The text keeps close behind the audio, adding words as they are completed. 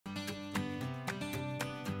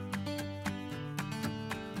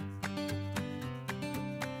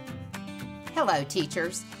Hello,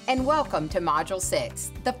 teachers, and welcome to Module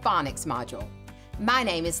 6, the Phonics module. My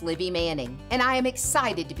name is Libby Manning, and I am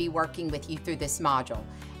excited to be working with you through this module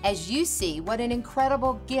as you see what an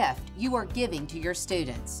incredible gift you are giving to your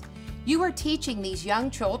students. You are teaching these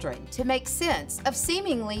young children to make sense of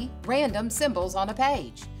seemingly random symbols on a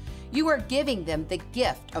page. You are giving them the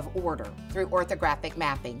gift of order through orthographic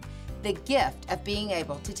mapping, the gift of being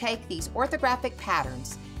able to take these orthographic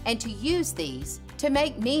patterns and to use these to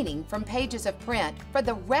make meaning from pages of print for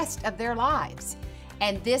the rest of their lives.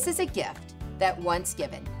 And this is a gift that once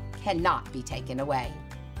given cannot be taken away.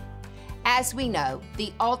 As we know,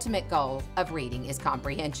 the ultimate goal of reading is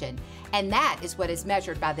comprehension, and that is what is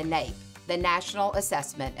measured by the NAEP, the National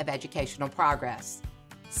Assessment of Educational Progress.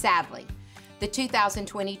 Sadly, the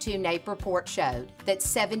 2022 NAEP report showed that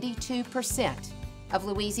 72% of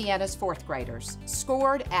Louisiana's fourth graders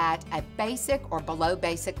scored at a basic or below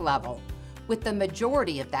basic level, with the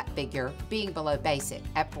majority of that figure being below basic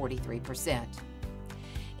at 43%.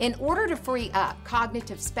 In order to free up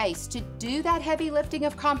cognitive space to do that heavy lifting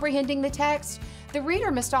of comprehending the text, the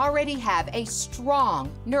reader must already have a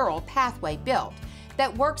strong neural pathway built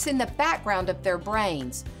that works in the background of their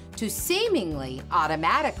brains to seemingly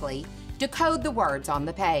automatically decode the words on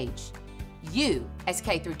the page. You, as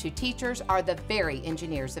K-2 teachers, are the very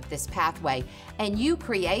engineers of this pathway, and you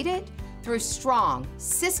create it through strong,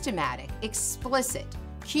 systematic, explicit,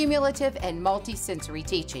 cumulative, and multisensory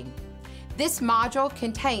teaching. This module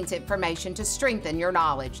contains information to strengthen your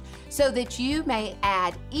knowledge so that you may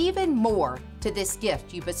add even more to this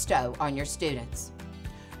gift you bestow on your students.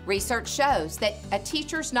 Research shows that a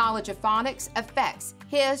teacher's knowledge of phonics affects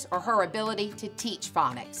his or her ability to teach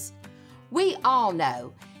phonics. We all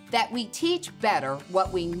know that we teach better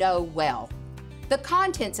what we know well. The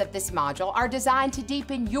contents of this module are designed to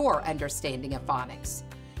deepen your understanding of phonics.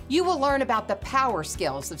 You will learn about the power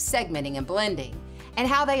skills of segmenting and blending and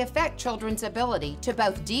how they affect children's ability to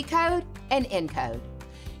both decode and encode.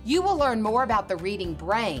 You will learn more about the reading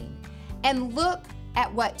brain and look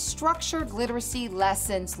at what structured literacy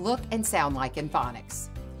lessons look and sound like in phonics.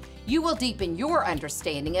 You will deepen your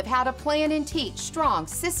understanding of how to plan and teach strong,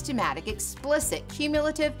 systematic, explicit,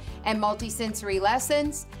 cumulative, and multisensory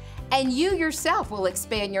lessons, and you yourself will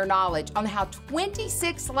expand your knowledge on how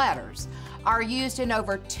 26 letters are used in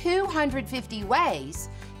over 250 ways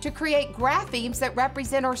to create graphemes that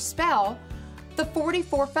represent or spell the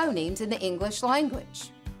 44 phonemes in the English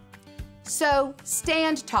language. So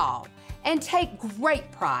stand tall and take great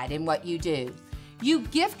pride in what you do. You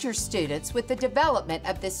gift your students with the development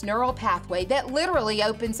of this neural pathway that literally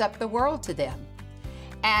opens up the world to them.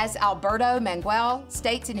 As Alberto Manguel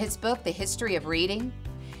states in his book, The History of Reading,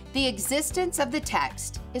 the existence of the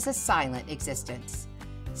text is a silent existence,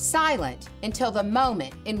 silent until the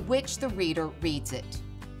moment in which the reader reads it.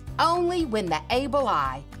 Only when the able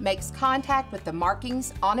eye makes contact with the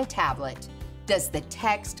markings on a tablet does the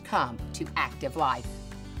text come to active life.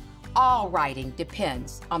 All writing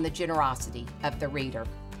depends on the generosity of the reader.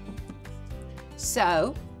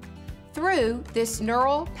 So, through this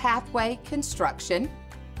neural pathway construction,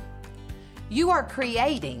 you are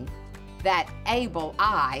creating that able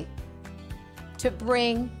eye to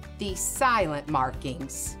bring these silent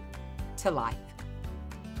markings to life.